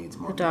Bella needs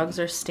more money. The dogs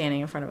are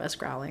standing in front of us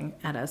growling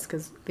at us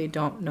because they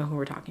don't know who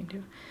we're talking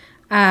to.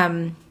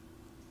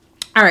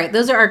 All right.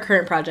 Those are our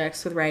current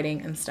projects with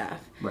writing and stuff.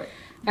 Right.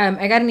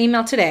 I got an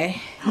email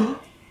today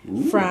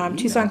from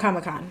Tucson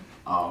Comic-Con.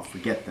 Oh,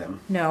 forget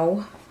them.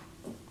 No.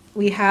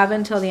 We have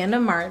until the end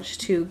of March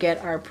to get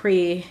our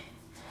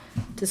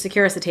to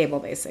secure us a table,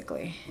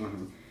 basically.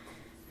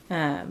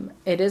 Mm-hmm.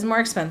 It is more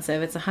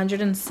expensive. It's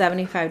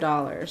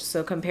 $175.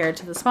 So compared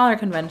to the smaller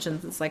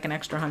conventions, it's like an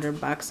extra $100,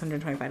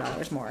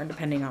 $125 more,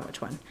 depending on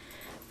which one.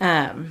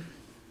 I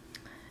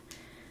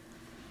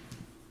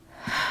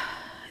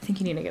think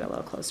you need to get a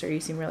little closer.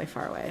 You seem really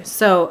far away.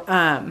 So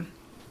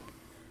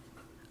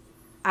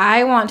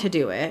I want to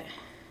do it.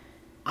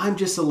 I'm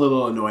just a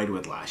little annoyed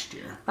with last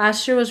year.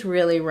 Last year was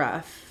really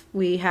rough.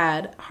 We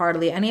had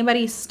hardly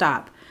anybody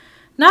stop.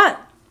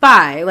 Not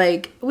buy.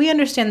 Like, we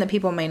understand that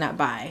people may not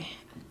buy.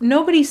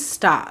 Nobody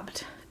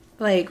stopped.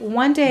 Like,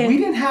 one day... We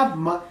didn't have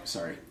much...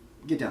 Sorry.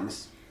 Get down,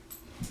 miss.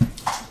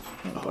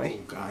 Oh, boy.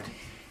 Oh, God.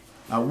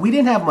 We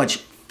didn't have much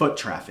foot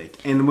traffic.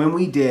 And when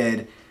we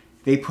did,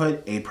 they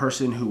put a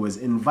person who was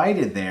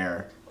invited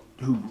there,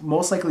 who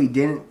most likely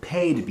didn't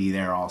pay to be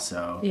there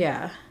also.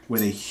 Yeah.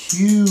 With a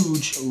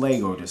huge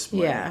Lego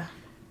display. Yeah.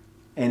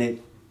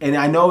 And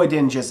I know it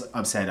didn't just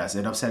upset us.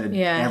 It upset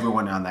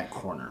everyone on that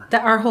corner.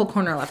 Our whole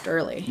corner left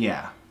early.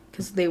 Yeah.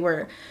 Because they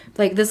were...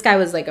 Like, this guy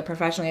was, like, a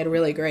professional. He had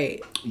really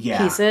great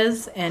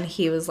pieces. And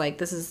he was like,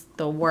 this is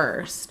the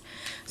worst.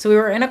 So we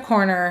were in a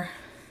corner.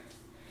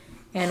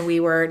 And we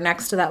were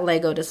next to that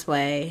Lego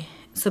display.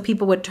 So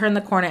people would turn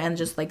the corner and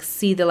just, like,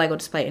 see the Lego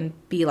display and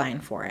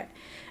beeline for it.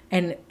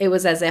 And it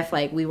was as if,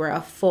 like, we were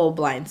a full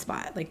blind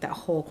spot. Like, that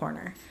whole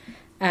corner.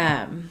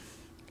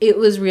 It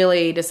was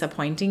really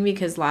disappointing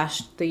because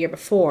the year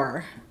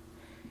before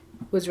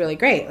was really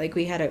great. Like,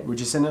 we're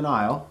just in an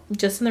aisle.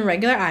 Just in the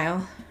regular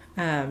aisle.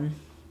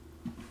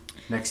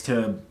 Next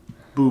to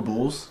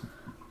Boobles.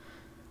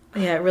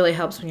 Yeah, it really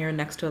helps when you're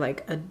next to,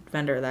 like, a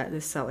vendor that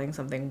is selling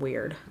something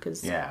weird.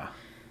 Yeah.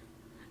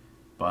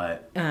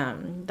 But...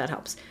 that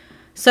helps.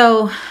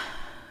 So,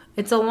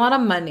 it's a lot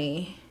of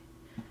money.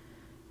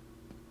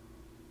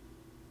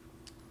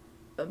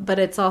 But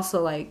it's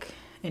also, like,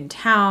 in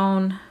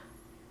town...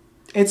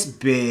 It's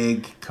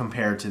big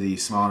compared to the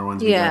smaller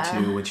ones we go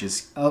to, which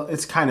is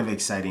it's kind of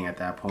exciting at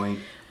that point.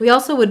 We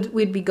also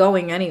we'd be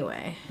going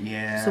anyway.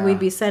 Yeah. So we'd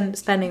be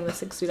spending the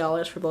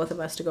 $60 for both of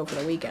us to go for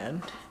the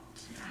weekend.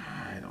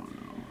 I don't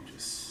know.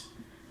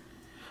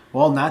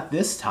 Well, not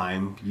this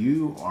time.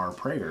 You are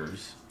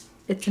prayers.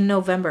 It's in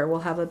November. We'll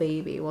have a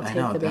baby. We'll take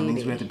the baby. That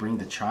means we have to bring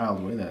the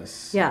child with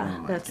us. Yeah,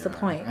 Oh that's the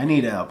point. I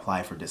need to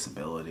apply for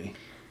disability.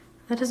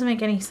 That doesn't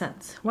make any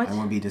sense. What? I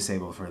won't be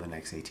disabled for the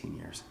next 18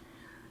 years.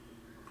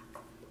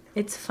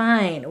 It's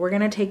fine. We're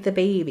going to take the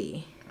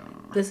baby.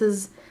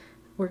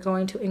 We're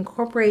going to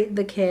incorporate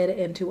the kid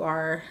into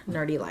our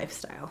nerdy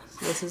lifestyle.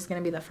 So this is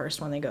going to be the first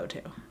one they go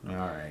to. All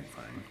right,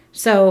 fine.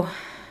 So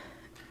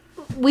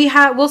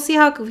we'll see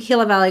how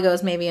Gila Valley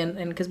goes maybe,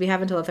 and because we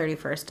have until the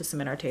 31st to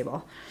submit our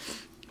table,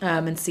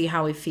 and see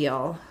how we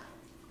feel.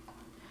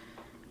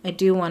 I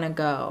do want to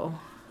go.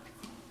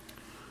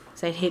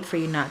 So I'd hate for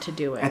you not to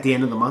do it. At the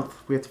end of the month,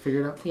 we have to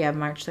figure it out? Yeah,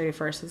 March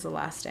 31st is the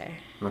last day.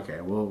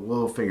 Okay,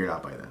 we'll figure it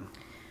out by then.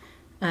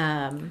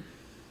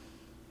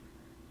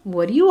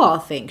 What do you all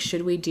think?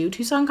 Should we do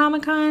Tucson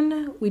Comic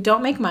Con? We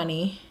don't make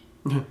money,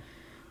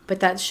 but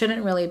that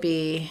shouldn't really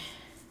be...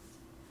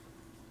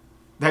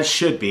 That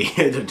should be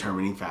a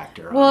determining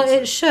factor. Well, honestly.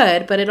 it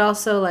should, but it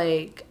also,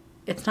 like,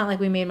 it's not like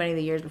we made money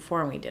the years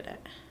before when we did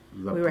it.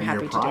 We were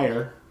happy to do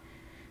it.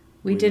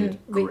 We did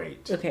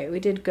great. Okay,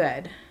 we did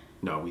good.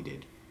 No, we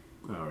did.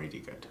 We already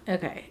did good.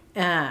 Okay.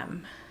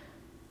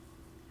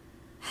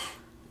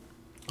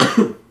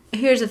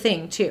 Here's the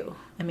thing, too.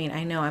 I mean,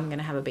 I know I'm going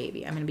to have a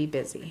baby. I'm going to be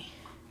busy.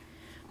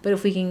 But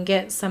if we can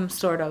get some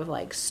sort of,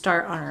 like,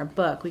 start on our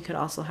book, we could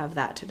also have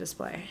that to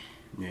display.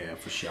 Yeah,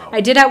 for sure. I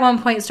did at one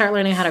point start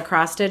learning how to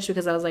cross stitch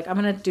because I was like, I'm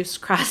going to do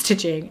cross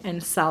stitching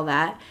and sell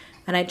that.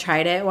 And I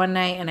tried it one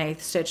night and I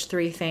stitched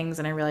 3 things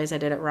and I realized I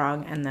did it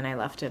wrong and then I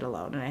left it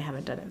alone and I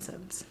haven't done it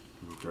since.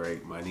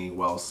 Great. Money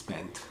well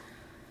spent.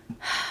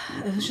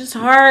 It was just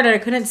hard and I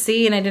couldn't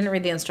see and I didn't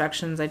read the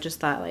instructions. I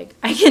just thought, like,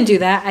 I can do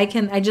that.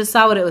 I just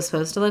saw what it was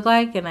supposed to look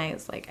like and I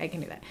was like, I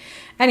can do that.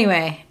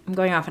 Anyway, I'm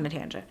going off on a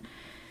tangent.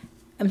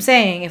 I'm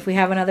saying if we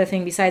have another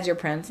thing besides your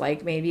prints,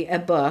 like maybe a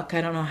book, I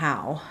don't know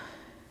how,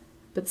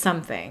 but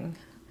something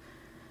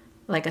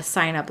like a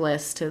sign-up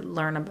list to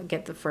learn, be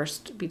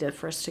the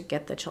first to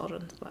get the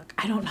children's book.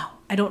 I don't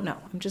know.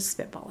 I'm just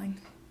spitballing.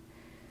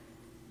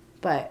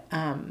 But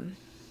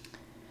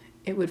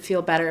it would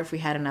feel better if we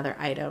had another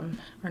item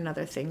or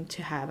another thing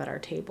to have at our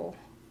table.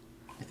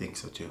 I think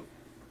so too.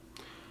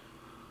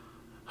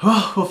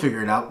 Well, we'll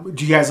figure it out.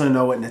 Do you guys want to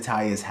know what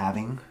Natalia is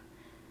having?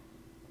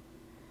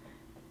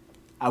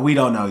 We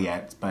don't know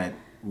yet, but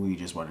we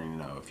just wanted to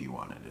know if you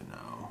wanted to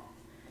know.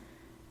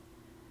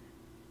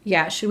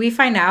 Yeah, should we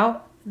find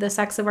out the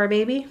sex of our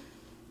baby?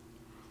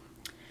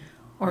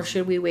 Or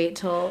should we wait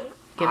till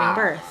giving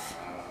birth?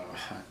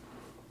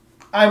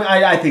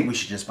 I think we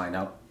should just find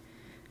out.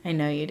 I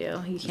know you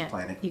do.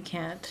 Plan it. You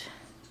can't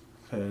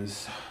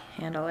Because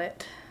handle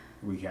it.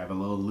 we have a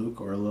little Luke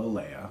or a little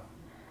Leia.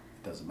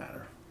 It doesn't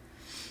matter.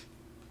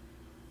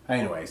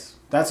 Anyways,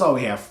 that's all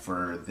we have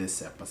for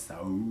this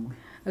episode.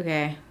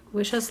 Okay.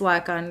 Wish us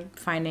luck on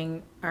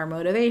finding our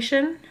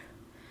motivation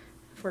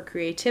for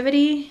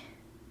creativity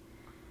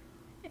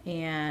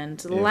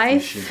and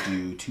life. We should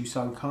do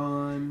Tucson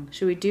Con.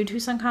 Should we do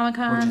Tucson Comic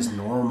Con? We're just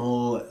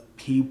normal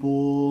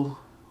people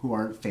who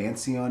aren't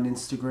fancy on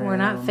Instagram. We're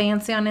not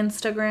fancy on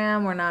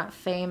Instagram. We're not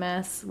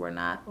famous. We're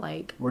not,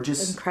 like, We're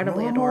just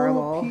incredibly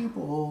normal adorable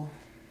people.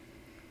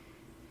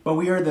 But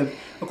we are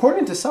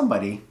according to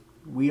somebody,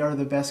 we are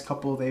the best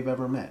couple they've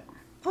ever met.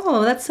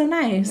 Oh, that's so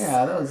nice.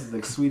 Yeah, that was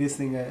the sweetest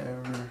thing I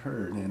ever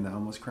heard, and I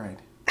almost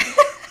cried.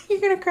 You're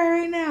going to cry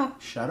right now.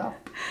 Shut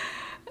up.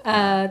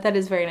 That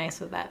is very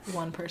nice of that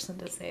one person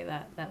to say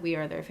that we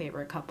are their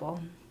favorite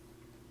couple.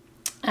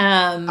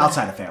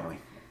 Outside of family.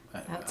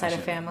 Outside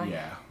of family?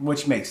 Yeah,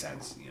 which makes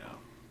sense, you know.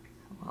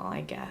 Well,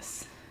 I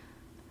guess.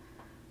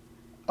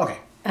 Okay.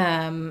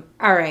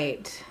 All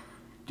right.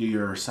 Do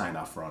your sign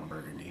off, Ron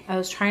Burgundy. I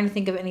was trying to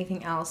think of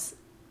anything else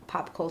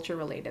pop culture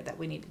related that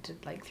we needed to,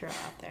 like, throw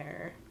out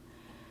there.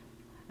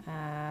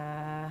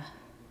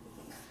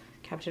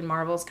 Captain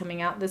Marvel's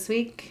coming out next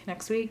week.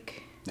 Next week,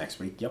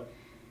 yep.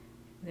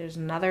 There's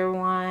another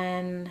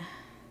one.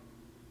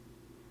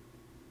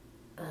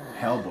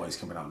 Hellboy's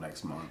coming out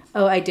next month.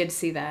 Oh, I did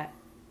see that.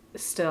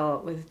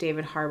 Still with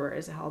David Harbour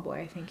as a Hellboy.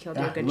 I think he'll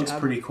do a good job. Looks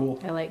pretty cool.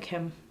 I like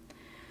him.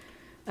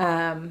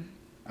 I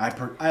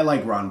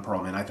like Ron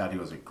Perlman. I thought he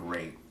was a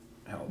great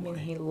Hellboy. I mean,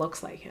 he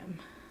looks like him.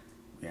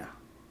 Yeah.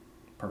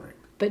 Perfect.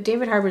 But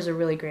David Harbour's a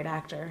really great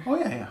actor. Oh,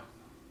 yeah.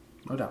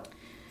 No doubt.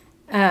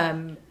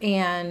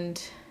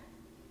 And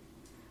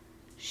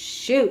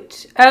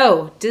shoot.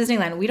 Oh,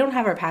 Disneyland. We don't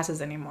have our passes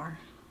anymore.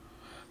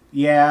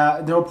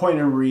 Yeah, no point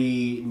in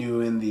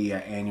renewing the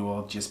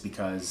annual just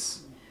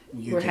because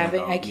we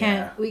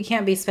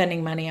can't be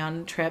spending money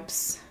on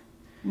trips.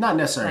 Not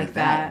necessarily like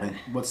that,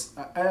 but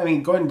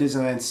going to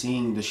Disneyland,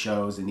 seeing the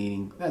shows and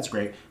eating, that's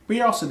great. But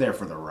you're also there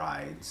for the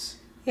rides.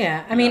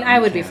 Yeah, I mean, I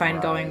would be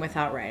fine going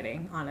without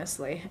riding,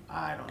 honestly.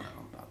 I don't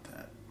know about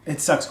that. It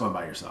sucks going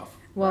by yourself.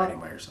 Riding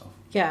by yourself.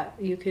 Yeah,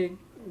 you could.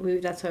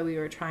 That's why we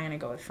were trying to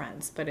go with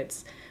friends,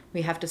 but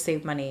we have to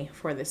save money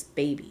for this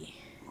baby.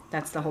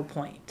 That's the whole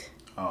point.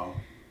 Oh.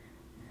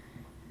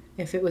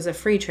 If it was a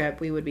free trip,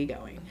 we would be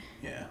going.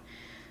 Yeah.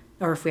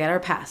 Or if we had our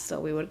pass,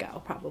 still we would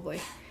go probably.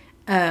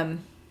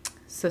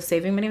 So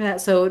saving money for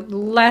that. So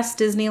less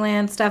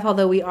Disneyland stuff,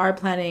 although we are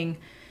planning,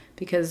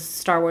 because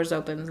Star Wars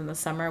opens in the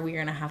summer, we're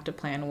going to have to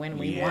plan when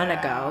we want to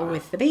go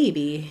with the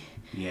baby.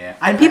 Yeah.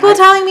 And people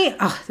telling me,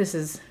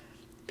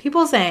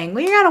 people saying,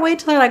 well, you got to wait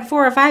till they're like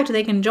 4 or 5 till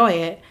they can enjoy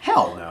it.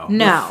 Hell no.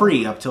 No. They're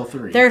free up till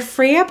 3. They're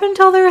free up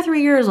until they're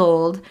 3 years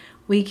old.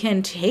 We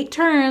can take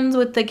turns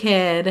with the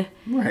kid.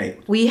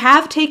 Right. We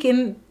have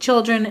taken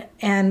children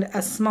and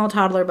a small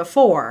toddler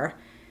before.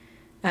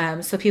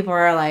 So people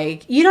are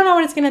like, you don't know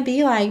what it's going to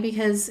be like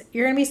because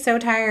you're going to be so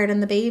tired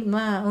and the baby,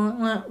 blah,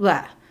 blah,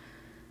 blah.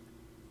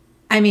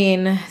 I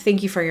mean,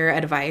 thank you for your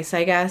advice,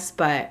 I guess,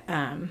 but...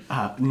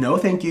 no,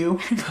 thank you.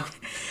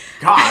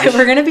 Gosh.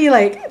 We're going to be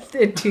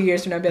like, 2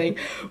 years from now, be like,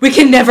 we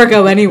can never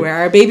go anywhere.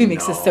 Our baby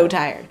makes us so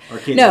tired.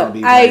 No,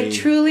 I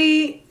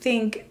truly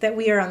think that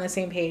we are on the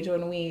same page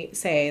when we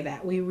say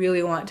that we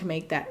really want to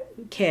make that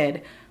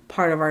kid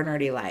part of our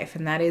nerdy life.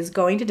 And that is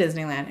going to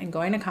Disneyland and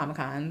going to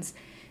Comic-Cons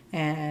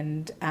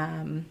and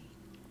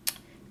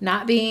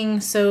not being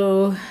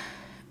so...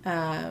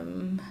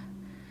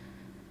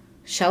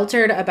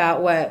 sheltered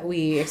about what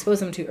we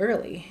expose them to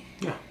early.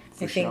 Yeah,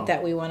 I think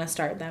that we want to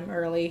start them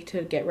early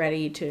to get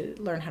ready to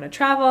learn how to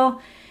travel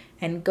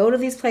and go to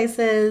these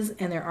places.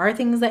 And there are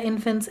things that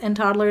infants and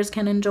toddlers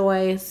can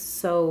enjoy.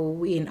 So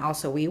we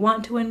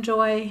want to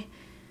enjoy.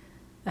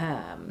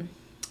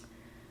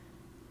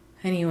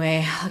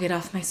 Anyway, I'll get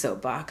off my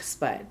soapbox,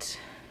 but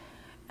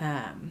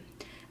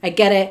I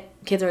get it.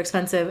 Kids are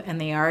expensive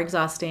and they are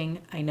exhausting.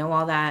 I know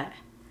all that.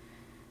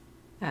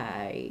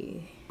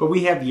 But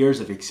we have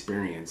years of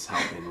experience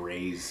helping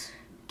raise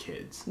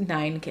kids.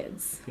 9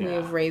 kids. Yeah. We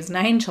have raised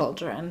 9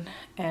 children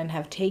and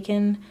have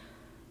taken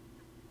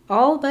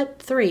all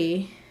but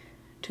 3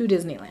 to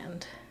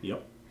Disneyland.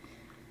 Yep.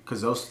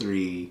 Because those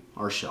 3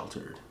 are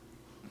sheltered.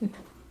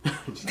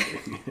 Just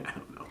kidding. I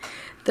don't know.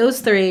 Those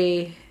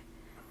 3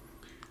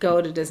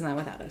 go to Disneyland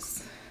without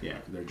us. Yeah,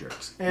 they're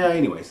jerks.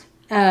 Anyways.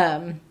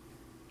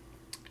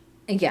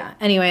 Yeah.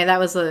 Anyway, that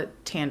was a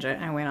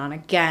tangent I went on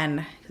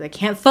again because I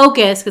can't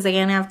focus because I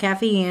can't have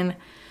caffeine.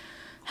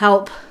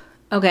 Help.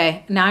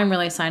 Okay, now I'm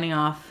really signing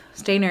off.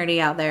 Stay nerdy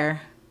out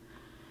there.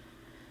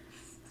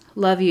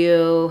 Love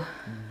you.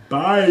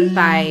 Bye.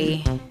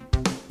 Bye.